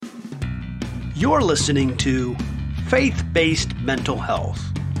You're listening to Faith-Based Mental Health,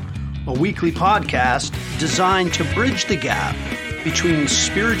 a weekly podcast designed to bridge the gap between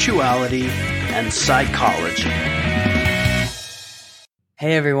spirituality and psychology.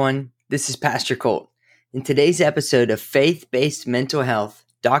 Hey everyone, this is Pastor Colt. In today's episode of Faith-Based Mental Health,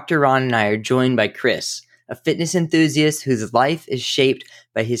 Dr. Ron and I are joined by Chris, a fitness enthusiast whose life is shaped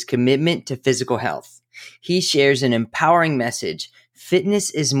by his commitment to physical health. He shares an empowering message. Fitness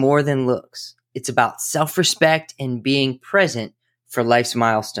is more than looks. It's about self-respect and being present for life's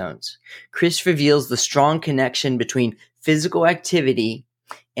milestones. Chris reveals the strong connection between physical activity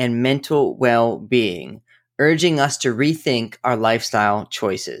and mental well-being, urging us to rethink our lifestyle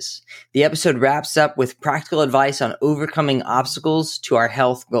choices. The episode wraps up with practical advice on overcoming obstacles to our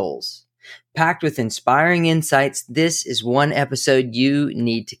health goals. Packed with inspiring insights, this is one episode you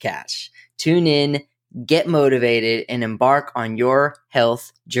need to catch. Tune in, get motivated, and embark on your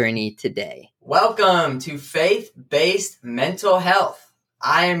health journey today. Welcome to Faith-Based Mental Health.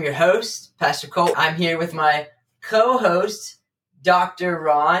 I am your host, Pastor Colt. I'm here with my co-host, Dr.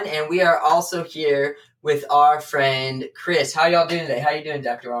 Ron, and we are also here with our friend, Chris. How y'all doing today? How you doing,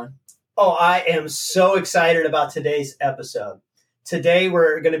 Dr. Ron? Oh, I am so excited about today's episode. Today,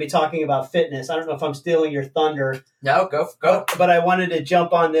 we're going to be talking about fitness. I don't know if I'm stealing your thunder. No, go. But I wanted to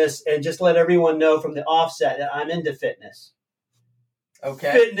jump on this and just let everyone know from the offset that I'm into fitness.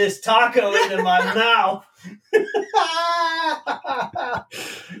 Okay. Fitness taco into my mouth.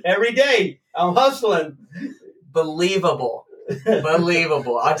 Every day, I'm hustling. Believable.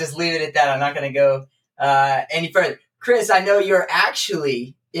 I'll just leave it at that. I'm not going to go any further. Chris, I know you're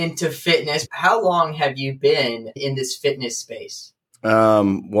actually into fitness. How long have you been in this fitness space?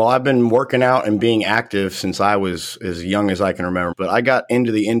 Well, I've been working out and being active since I was as young as I can remember. But I got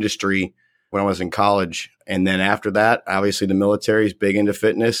into the industry when I was in college. And then after that, obviously the military is big into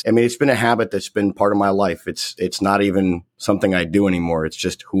fitness. I mean, it's been a habit that's been part of my life. It's not even something I do anymore. It's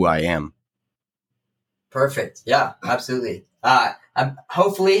just who I am. Perfect. Yeah, absolutely.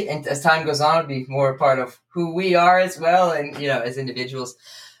 Hopefully, and as time goes on, it'll be more a part of who we are as well, and as individuals.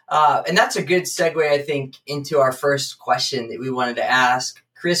 And that's a good segue, I think, into our first question that we wanted to ask.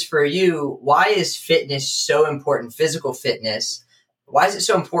 Chris, for you, why is fitness so important? Physical fitness. Why is it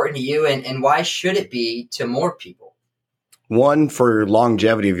so important to you, and why should it be to more people? One, for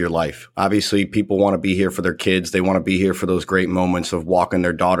longevity of your life. Obviously, people want to be here for their kids. They want to be here for those great moments of walking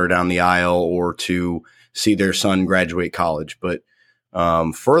their daughter down the aisle or to see their son graduate college. But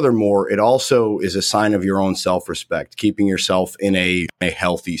furthermore, it also is a sign of your own self-respect, keeping yourself in a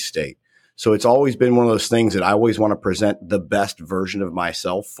healthy state. So it's always been one of those things that I always want to present the best version of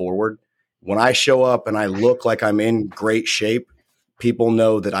myself forward. When I show up and I look like I'm in great shape, people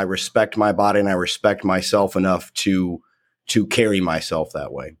know that I respect my body and I respect myself enough to carry myself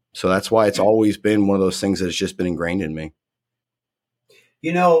that way. So that's why it's always been one of those things that's just been ingrained in me.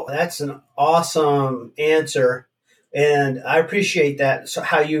 That's an awesome answer. And I appreciate that, so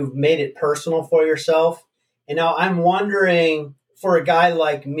how you've made it personal for yourself. And now I'm wondering, for a guy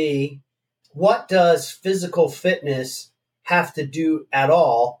like me, what does physical fitness have to do at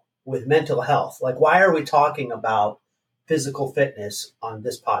all with mental health? Like, why are we talking about physical fitness on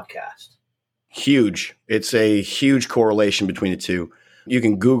this podcast? Huge. It's a huge correlation between the two. You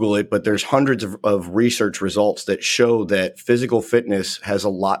can Google it, but there's hundreds of research results that show that physical fitness has a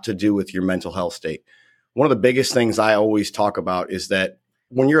lot to do with your mental health state. One of the biggest things I always talk about is that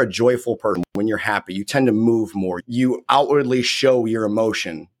when you're a joyful person, when you're happy, you tend to move more. You outwardly show your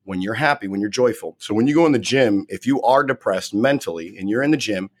emotion when you're happy, when you're joyful. So when you go in the gym, if you are depressed mentally and you're in the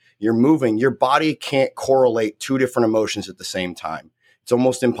gym, you're moving, your body can't correlate two different emotions at the same time. It's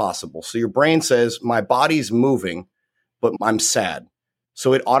almost impossible. So your brain says, my body's moving, but I'm sad.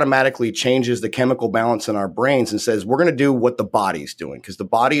 So it automatically changes the chemical balance in our brains and says, we're going to do what the body's doing, because the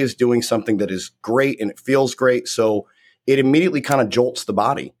body is doing something that is great and it feels great. So it immediately kind of jolts the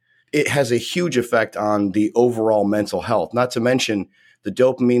body. It has a huge effect on the overall mental health, not to mention the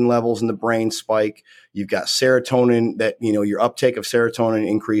dopamine levels in the brain spike. You've got serotonin that, your uptake of serotonin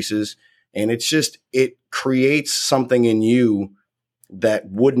increases. And it creates something in you that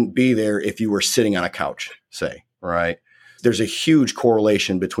wouldn't be there if you were sitting on a couch, say, right? There's a huge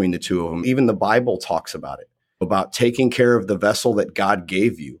correlation between the two of them. Even the Bible talks about it, about taking care of the vessel that God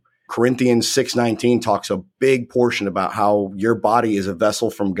gave you. Corinthians 6:19 talks a big portion about how your body is a vessel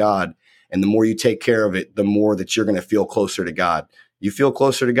from God. And the more you take care of it, the more that you're going to feel closer to God. You feel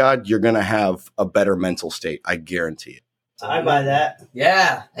closer to God, you're going to have a better mental state. I guarantee it. I buy that.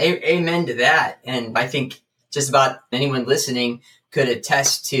 Yeah. Amen to that. And I think just about anyone listening could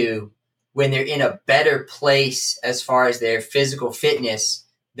attest to when they're in a better place as far as their physical fitness,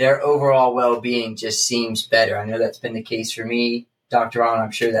 their overall well-being just seems better. I know that's been the case for me. Dr. Ron,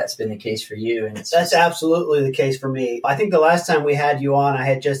 I'm sure that's been the case for you. And that's absolutely the case for me. I think the last time we had you on, I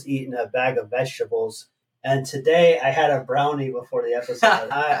had just eaten a bag of vegetables. And today I had a brownie before the episode.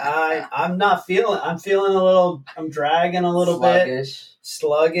 I'm not feeling, I'm feeling a little, I'm dragging a little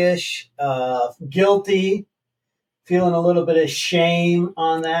sluggish, guilty, feeling a little bit of shame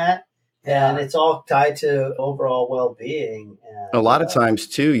on that. And it's all tied to overall well-being. And, a lot of times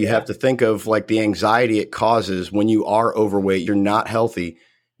too, you have to think of like the anxiety it causes when you are overweight, you're not healthy.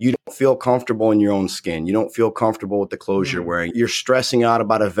 You don't feel comfortable in your own skin. You don't feel comfortable with the clothes you're wearing. You're stressing out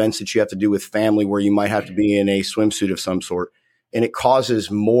about events that you have to do with family where you might have to be in a swimsuit of some sort. And it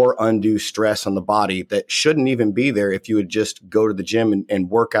causes more undue stress on the body that shouldn't even be there if you would just go to the gym and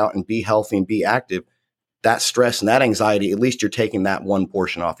work out and be healthy and be active. That stress and that anxiety, at least you're taking that one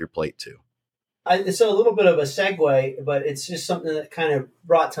portion off your plate too. It's a little bit of a segue, but it's just something that kind of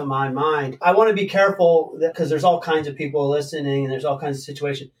brought to my mind. I want to be careful because there's all kinds of people listening and there's all kinds of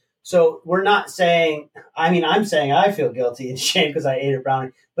situations. So we're not saying, I'm saying I feel guilty and shame because I ate a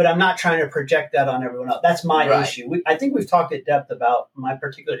brownie, but I'm not trying to project that on everyone else. That's my issue. I think we've talked at depth about my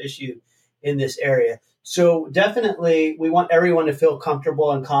particular issue in this area. So definitely we want everyone to feel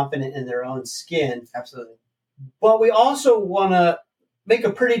comfortable and confident in their own skin. Absolutely. But we also want to make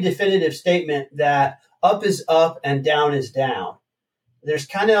a pretty definitive statement that up is up and down is down. There's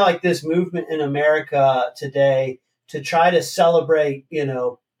kind of like this movement in America today to try to celebrate,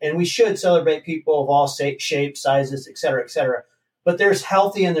 and we should celebrate people of all shapes, sizes, et cetera, but there's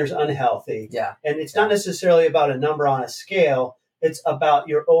healthy and there's unhealthy. Yeah. And it's not necessarily about a number on a scale. It's about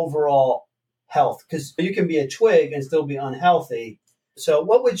your overall health, because you can be a twig and still be unhealthy. So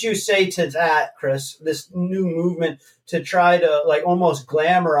what would you say to that, Chris, this new movement to try to like almost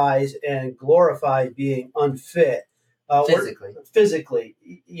glamorize and glorify being unfit? Physically.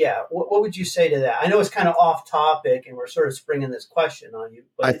 Yeah. What would you say to that? I know it's kind of off topic and we're sort of springing this question on you.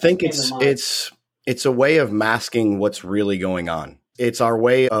 But I think it's a way of masking what's really going on. It's our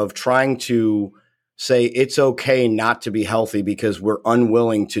way of trying to say it's okay not to be healthy because we're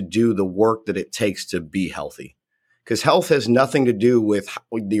unwilling to do the work that it takes to be healthy. Because health has nothing to do with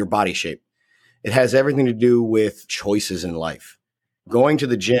your body shape. It has everything to do with choices in life. Going to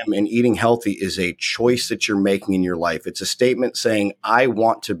the gym and eating healthy is a choice that you're making in your life. It's a statement saying, I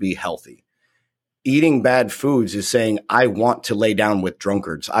want to be healthy. Eating bad foods is saying, I want to lay down with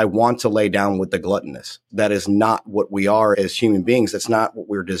drunkards. I want to lay down with the gluttonous. That is not what we are as human beings. That's not what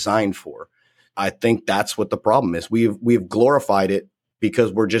we're designed for. I think that's what the problem is. We've glorified it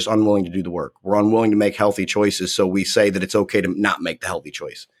because we're just unwilling to do the work. We're unwilling to make healthy choices. So we say that it's okay to not make the healthy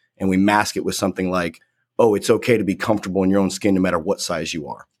choice. And we mask it with something like, oh, it's okay to be comfortable in your own skin no matter what size you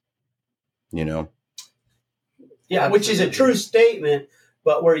are. Yeah, which is a true statement,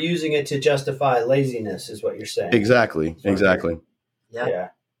 but we're using it to justify laziness is what you're saying. Exactly.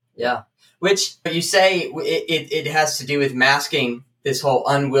 Yeah. Which you say it has to do with masking this whole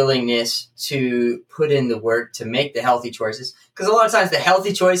unwillingness to put in the work to make the healthy choices. Because a lot of times the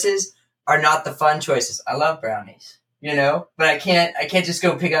healthy choices are not the fun choices. I love brownies, but I can't just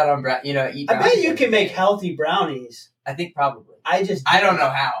go pick out on eat brownies. I bet you can make healthy brownies. I think probably. I don't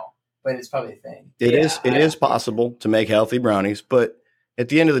know how, but it's probably a thing. It is possible to make healthy brownies, but at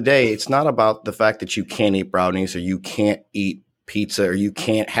the end of the day, it's not about the fact that you can't eat brownies or you can't eat pizza or you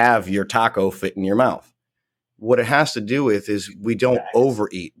can't have your taco fit in your mouth. What it has to do with is we don't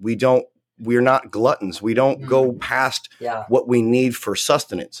overeat. We're not gluttons. We don't go past what we need for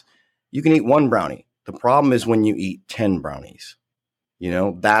sustenance. You can eat one brownie. The problem is when you eat 10 brownies.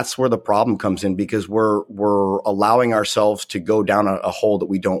 That's where the problem comes in because we're allowing ourselves to go down a hole that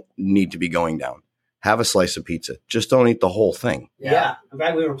we don't need to be going down. Have a slice of pizza. Just don't eat the whole thing. Yeah. In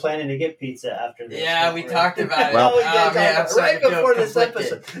fact, we were planning to get pizza after this. Yeah, we talked about it. Well, right before this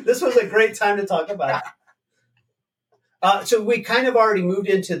episode. This was a great time to talk about it. So we kind of already moved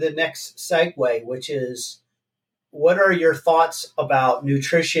into the next segue, which is what are your thoughts about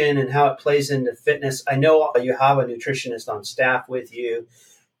nutrition and how it plays into fitness? I know you have a nutritionist on staff with you.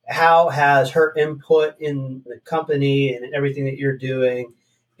 How has her input in the company and everything that you're doing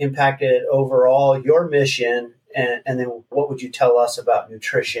impacted overall your mission? And then what would you tell us about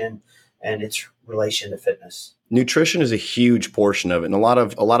nutrition and its relation to fitness? Nutrition is a huge portion of it. And a lot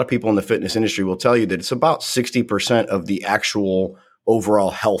of people in the fitness industry will tell you that it's about 60% of the actual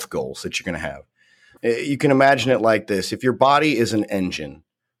overall health goals that you're going to have. You can imagine it like this. If your body is an engine,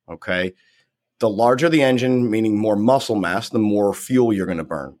 okay, the larger the engine, meaning more muscle mass, the more fuel you're going to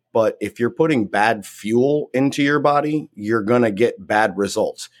burn. But if you're putting bad fuel into your body, you're going to get bad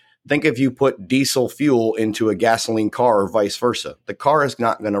results. Think if you put diesel fuel into a gasoline car or vice versa, the car is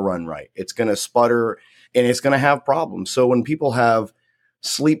not going to run right. It's going to sputter and it's going to have problems. So when people have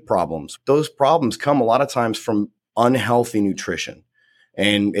sleep problems, those problems come a lot of times from unhealthy nutrition,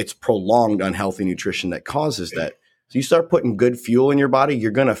 and it's prolonged unhealthy nutrition that causes that. So you start putting good fuel in your body,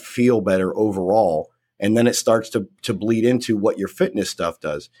 you're going to feel better overall. And then it starts to bleed into what your fitness stuff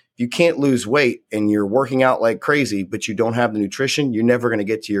does. If you can't lose weight and you're working out like crazy, but you don't have the nutrition, you're never going to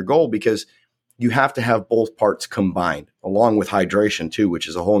get to your goal, because you have to have both parts combined, along with hydration too, which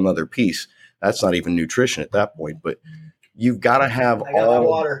is a whole nother piece. That's not even nutrition at that point, but you've got to have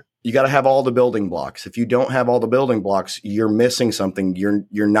water. You got to have all the building blocks. If you don't have all the building blocks, you're missing something.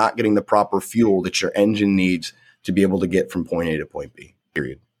 You're not getting the proper fuel that your engine needs to be able to get from point A to point B,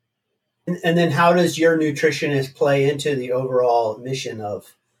 period. And then how does your nutritionist play into the overall mission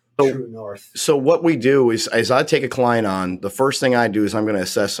of True North? So what we do is, as I take a client on, the first thing I do is I'm going to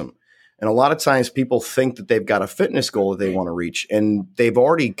assess them. And a lot of times people think that they've got a fitness goal that they want to reach, and they've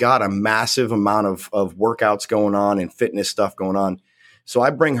already got a massive amount of workouts going on and fitness stuff going on. So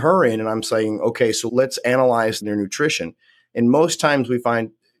I bring her in and I'm saying, okay, so let's analyze their nutrition. And most times we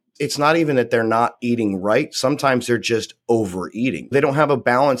find it's not even that they're not eating right. Sometimes they're just overeating. They don't have a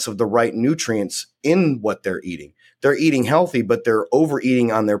balance of the right nutrients in what they're eating. They're eating healthy, but they're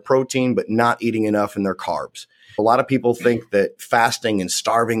overeating on their protein, but not eating enough in their carbs. A lot of people think that fasting and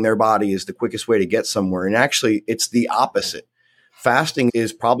starving their body is the quickest way to get somewhere. And actually, it's the opposite. Fasting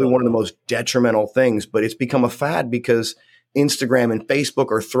is probably one of the most detrimental things, but it's become a fad because Instagram and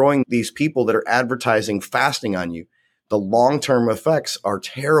Facebook are throwing these people that are advertising fasting on you. The long-term effects are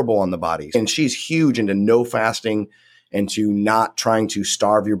terrible on the body. And she's huge into no fasting and to not trying to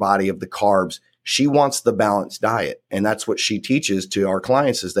starve your body of the carbs. She wants the balanced diet. And that's what she teaches to our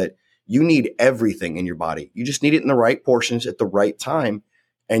clients, is that you need everything in your body. You just need it in the right portions at the right time,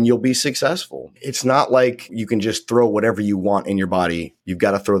 and you'll be successful. It's not like you can just throw whatever you want in your body. You've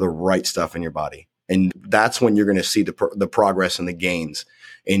got to throw the right stuff in your body. And that's when you're going to see the progress and the gains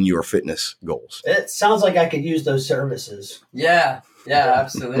in your fitness goals. It sounds like I could use those services. Yeah,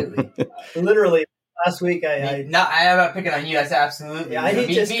 absolutely. Literally, last week I'm not picking on you. I said absolutely. Yeah,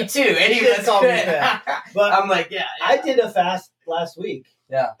 me too. Anyway, that's good. But I'm like, yeah. I did a fast last week.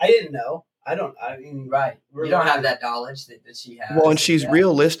 Yeah. I didn't know. Right. You don't have that knowledge that she has. Well, and she's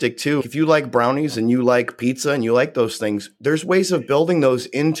realistic too. If you like brownies and you like pizza and you like those things, there's ways of building those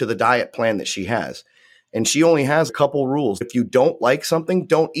into the diet plan that she has. And she only has a couple rules. If you don't like something,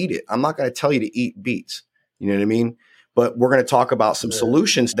 don't eat it. I'm not going to tell you to eat beets. You know what I mean? But we're going to talk about some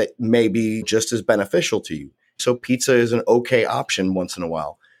solutions that may be just as beneficial to you. So pizza is an okay option once in a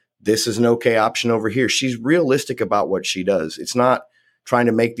while. This is an okay option over here. She's realistic about what she does. It's not trying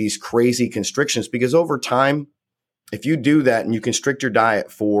to make these crazy constrictions, because over time, if you do that and you constrict your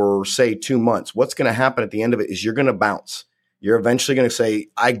diet for, say, 2 months, what's going to happen at the end of it is you're going to bounce. You're eventually going to say,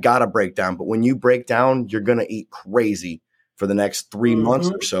 I got to break down. But when you break down, you're going to eat crazy for the next 3 months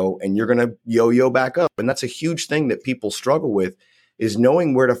or so, and you're going to yo-yo back up. And that's a huge thing that people struggle with, is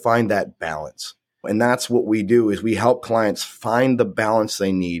knowing where to find that balance. And that's what we do, is we help clients find the balance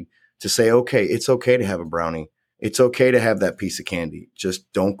they need to say, okay, it's okay to have a brownie. It's okay to have that piece of candy.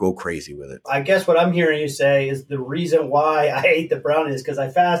 Just don't go crazy with it. I guess what I'm hearing you say is the reason why I ate the brownie is because I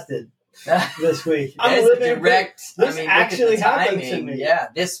fasted this week. This actually happened to me. Yeah,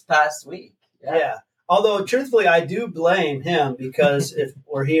 this past week. Yeah. Although, truthfully, I do blame him, because if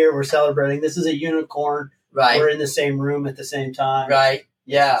we're here, we're celebrating. This is a unicorn. Right. We're in the same room at the same time. Right.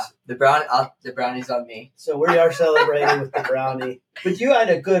 Yeah. The brownie's on me. So we are celebrating with the brownie. But you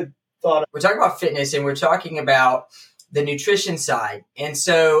had a good thought. We're talking about fitness, and we're talking about the nutrition side. And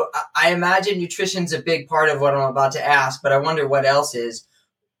so I imagine nutrition's a big part of what I'm about to ask, but I wonder what else is.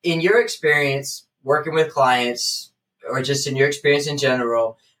 In your experience working with clients, or just in your experience in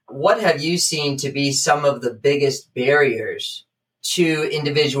general, what have you seen to be some of the biggest barriers to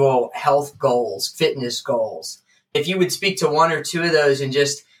individual health goals, fitness goals? If you would speak to one or two of those, and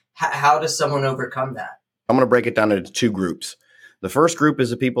just how does someone overcome that? I'm going to break it down into two groups. The first group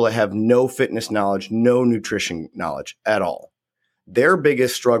is the people that have no fitness knowledge, no nutrition knowledge at all. Their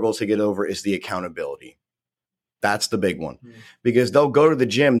biggest struggle to get over is the accountability. That's the big one, because they'll go to the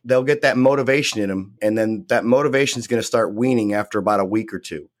gym, they'll get that motivation in them, and then that motivation is going to start weaning after about a week or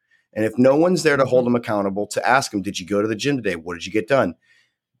two. And if no one's there to hold them accountable, to ask them, did you go to the gym today? What did you get done?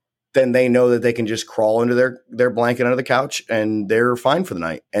 Then they know that they can just crawl into their blanket under the couch and they're fine for the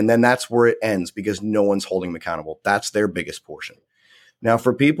night. And then that's where it ends, because no one's holding them accountable. That's their biggest portion. Now,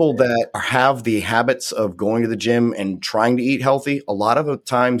 for people that have the habits of going to the gym and trying to eat healthy, a lot of the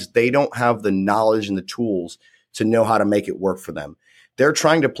times they don't have the knowledge and the tools to know how to make it work for them. they're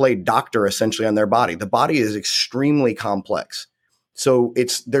trying to play doctor essentially on their body. The body is extremely complex. So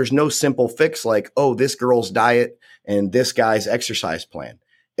there's no simple fix like, oh, this girl's diet and this guy's exercise plan.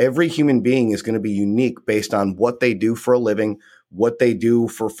 Every human being is going to be unique based on what they do for a living, what they do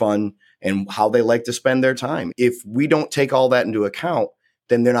for fun, and how they like to spend their time. If we don't take all that into account,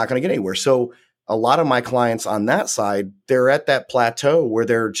 then they're not going to get anywhere. So a lot of my clients on that side, they're at that plateau where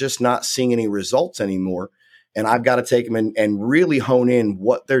they're just not seeing any results anymore. And I've got to take them and really hone in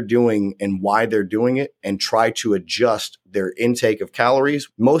what they're doing and why they're doing it and try to adjust their intake of calories.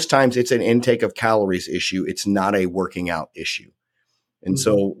 Most times it's an intake of calories issue. It's not a working out issue. And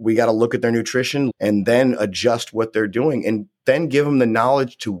so we got to look at their nutrition and then adjust what they're doing and then give them the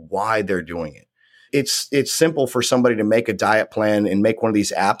knowledge to why they're doing it. It's simple for somebody to make a diet plan and make one of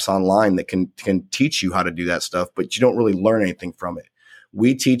these apps online that can teach you how to do that stuff, but you don't really learn anything from it.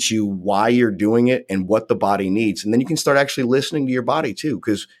 We teach you why you're doing it and what the body needs. And then you can start actually listening to your body too,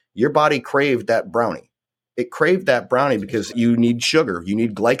 because your body craved that brownie. It craved that brownie because you need sugar, you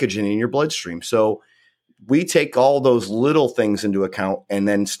need glycogen in your bloodstream. So we take all those little things into account and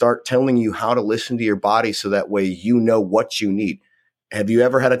then start telling you how to listen to your body so that way you know what you need. Have you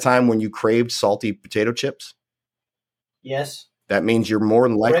ever had a time when you craved salty potato chips? Yes. That means you're more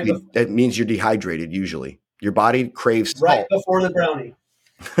than likely, that means you're dehydrated usually. Your body craves salt. Right before the brownie.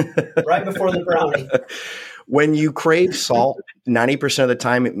 Right before the brownie. When you crave salt, 90% of the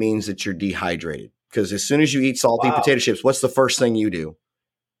time it means that you're dehydrated. Because as soon as you eat salty potato chips, what's the first thing you do?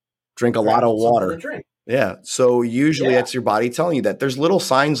 Drink a lot of water. Yeah. So usually it's your body telling you that. There's little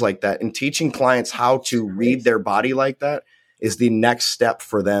signs like that. And teaching clients how to read their body like that is the next step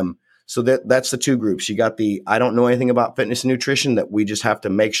for them. So that's the two groups. You got the, I don't know anything about fitness and nutrition that we just have to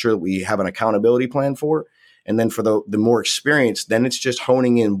make sure that we have an accountability plan for. And then for the more experienced, then it's just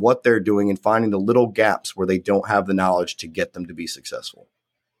honing in what they're doing and finding the little gaps where they don't have the knowledge to get them to be successful.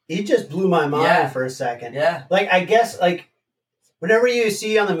 He just blew my mind for a second. Yeah. Like, I guess, like, whenever you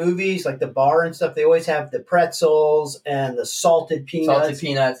see on the movies, like the bar and stuff, they always have the pretzels and the salted peanuts. Salted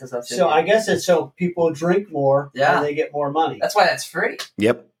peanuts and stuff. So I guess it's so people drink more and they get more money. That's why that's free.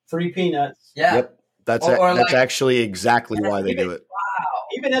 Yep. Free peanuts. Yeah. Yep. That's actually exactly why they do it. Wow.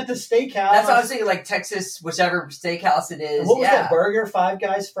 Even at the steakhouse. That's what I was thinking, like Texas, whichever steakhouse it is. What was that burger? Five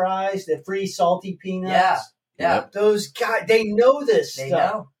Guys fries, the free salty peanuts. Yeah. Yeah. Yep. Those guys, they know this stuff. They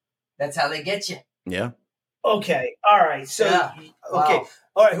know. That's how they get you. Yeah. Okay. All right. So, okay. Wow.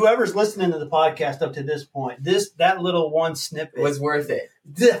 All right. Whoever's listening to the podcast up to this point, that little one snippet was worth it.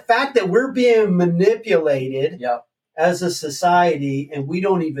 The fact that we're being manipulated Yep. as a society and we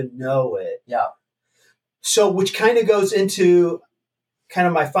don't even know it. Yeah. So, which kind of goes into kind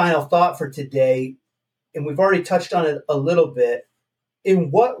of my final thought for today, and we've already touched on it a little bit.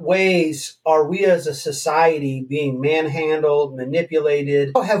 In what ways are we as a society being manhandled,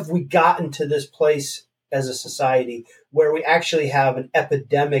 manipulated? How have we gotten to this place as a society where we actually have an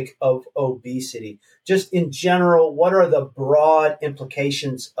epidemic of obesity? Just in general, what are the broad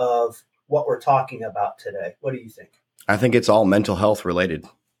implications of what we're talking about today? What do you think? I think it's all mental health related.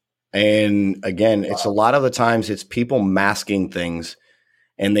 And again, it's a lot of the times it's people masking things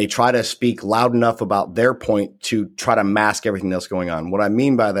and they try to speak loud enough about their point to try to mask everything else going on. What I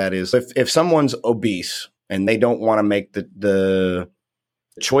mean by that is if someone's obese and they don't want to make the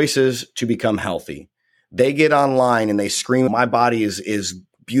choices to become healthy, they get online and they scream, my body is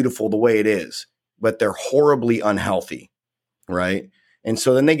beautiful the way it is, but they're horribly unhealthy, right? And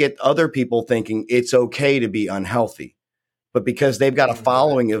so then they get other people thinking it's okay to be unhealthy. But because they've got a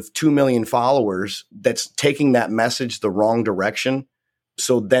following of 2 million followers that's taking that message the wrong direction,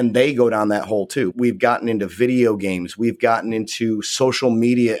 so then they go down that hole too. We've gotten into video games. We've gotten into social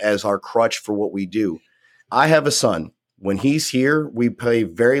media as our crutch for what we do. I have a son. When he's here, we play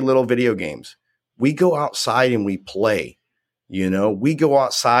very little video games. We go outside and we play. We go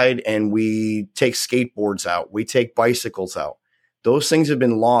outside and we take skateboards out. We take bicycles out. Those things have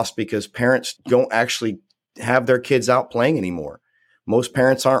been lost because parents don't actually have their kids out playing anymore. Most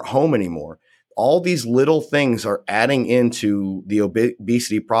parents aren't home anymore. All these little things are adding into the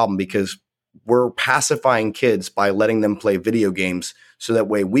obesity problem because we're pacifying kids by letting them play video games so that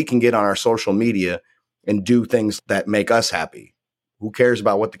way we can get on our social media and do things that make us happy. Who cares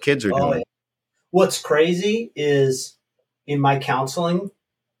about what the kids are doing? What's crazy is in my counseling,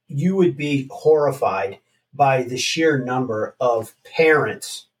 you would be horrified by the sheer number of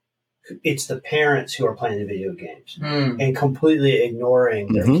parents. It's the parents who are playing the video games and completely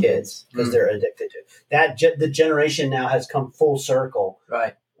ignoring their kids because they're addicted to it. The generation now has come full circle.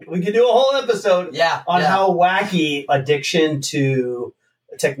 Right. We could do a whole episode on how wacky addiction to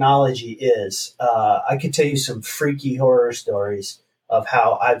technology is. I could tell you some freaky horror stories of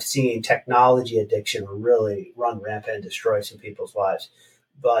how I've seen technology addiction really run rampant and destroy some people's lives.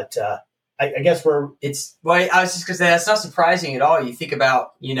 But I guess I was just going to say, that's not surprising at all. You think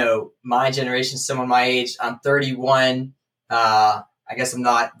about, my generation, someone my age, I'm 31. I guess I'm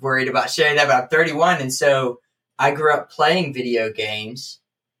not worried about sharing that, but I'm 31. And so I grew up playing video games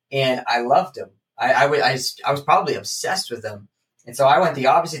and I loved them. I was probably obsessed with them. And so I went the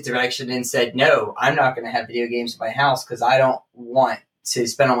opposite direction and said, no, I'm not going to have video games in my house because I don't want to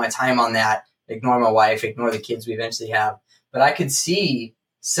spend all my time on that, ignore my wife, ignore the kids we eventually have. But I could see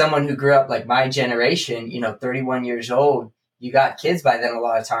someone who grew up like my generation, 31 years old, you got kids by then a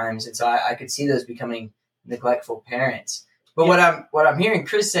lot of times. And so I could see those becoming neglectful parents. But what I'm hearing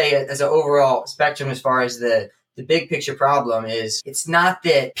Chris say as an overall spectrum as far as the big picture problem is, it's not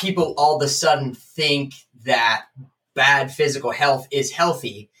that people all of a sudden think that bad physical health is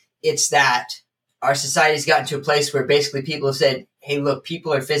healthy. It's that our society's gotten to a place where basically people have said, hey, look,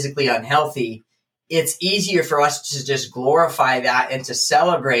 people are physically unhealthy. It's easier for us to just glorify that and to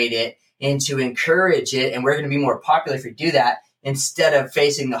celebrate it and to encourage it. And we're going to be more popular if we do that instead of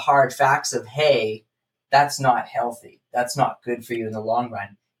facing the hard facts of, hey, that's not healthy. That's not good for you in the long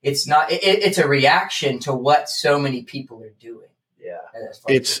run. It's not. It's a reaction to what so many people are doing. Yeah,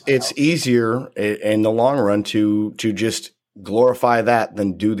 it's easier in the long run to just glorify that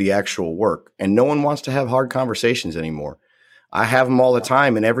than do the actual work. And no one wants to have hard conversations anymore. I have them all the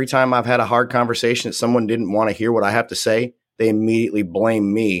time. And every time I've had a hard conversation that someone didn't want to hear what I have to say, they immediately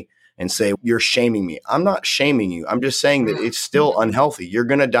blame me and say, you're shaming me. I'm not shaming you. I'm just saying that it's still unhealthy. You're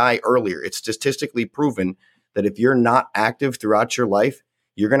going to die earlier. It's statistically proven that if you're not active throughout your life,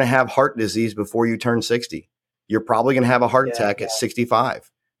 you're going to have heart disease before you turn 60. You're probably going to have a heart attack at 65.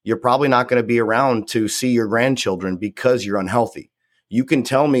 You're probably not going to be around to see your grandchildren because you're unhealthy. You can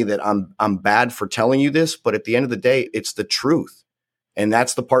tell me that I'm bad for telling you this, but at the end of the day, it's the truth. And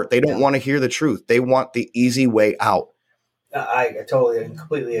that's the part they don't want to hear the truth. They want the easy way out. I totally and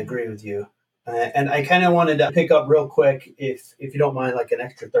completely agree with you. And I kind of wanted to pick up real quick, if you don't mind, like an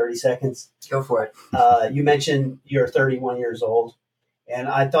extra 30 seconds. Go for it. You mentioned you're 31 years old. And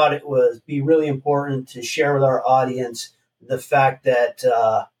I thought it would be really important to share with our audience the fact that,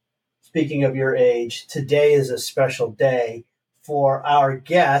 speaking of your age, today is a special day for our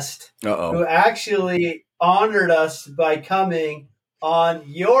guest who actually honored us by coming on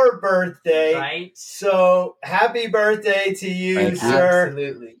your birthday. Right. So happy birthday to you, sir.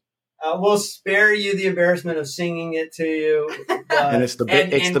 Absolutely. We'll spare you the embarrassment of singing it to you. And it's the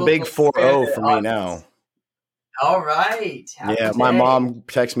big 4-0 for me now. All right. Happy day. My mom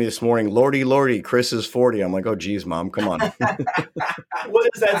texted me this morning, Lordy, Chris is 40. I'm like, oh, geez, Mom, come on. What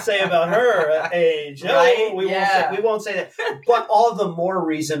does that say about her age? Right? Oh, we won't say that. But all the more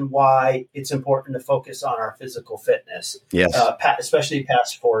reason why it's important to focus on our physical fitness. Yes. Especially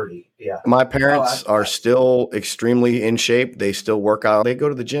past 40. Yeah. My parents are still extremely in shape. They still work out. They go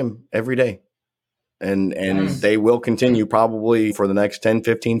to the gym every day. And they will continue probably for the next 10,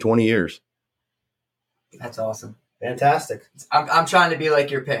 15, 20 years. That's awesome. Fantastic. I'm trying to be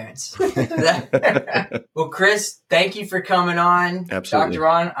like your parents. Well, Chris, thank you for coming on. Absolutely. Dr.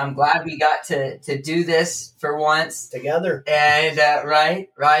 Ron, I'm glad we got to do this for once. Together. And right.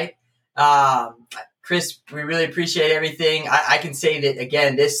 Chris, we really appreciate everything. I can say that,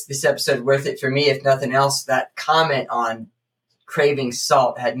 again, this episode worth it for me, if nothing else. That comment on craving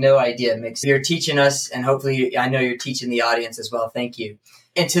salt, had no idea. You're teaching us, and hopefully I know you're teaching the audience as well. Thank you.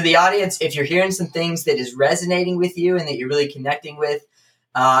 And to the audience, if you're hearing some things that is resonating with you and that you're really connecting with,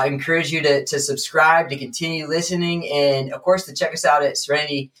 I encourage you to subscribe, to continue listening, and of course to check us out at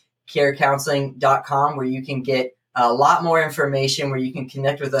SerenityCareCounseling.com, where you can get a lot more information, where you can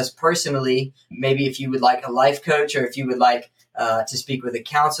connect with us personally. Maybe if you would like a life coach, or if you would like to speak with a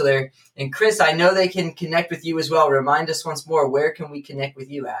counselor. And Chris, I know they can connect with you as well. Remind us once more, where can we connect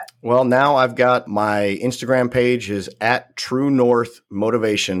with you at? Well, now I've got my Instagram page is at True North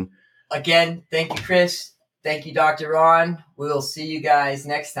Motivation. Again, thank you, Chris. Thank you, Dr. Ron. We'll see you guys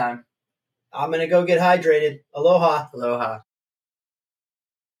next time. I'm going to go get hydrated. Aloha. Aloha.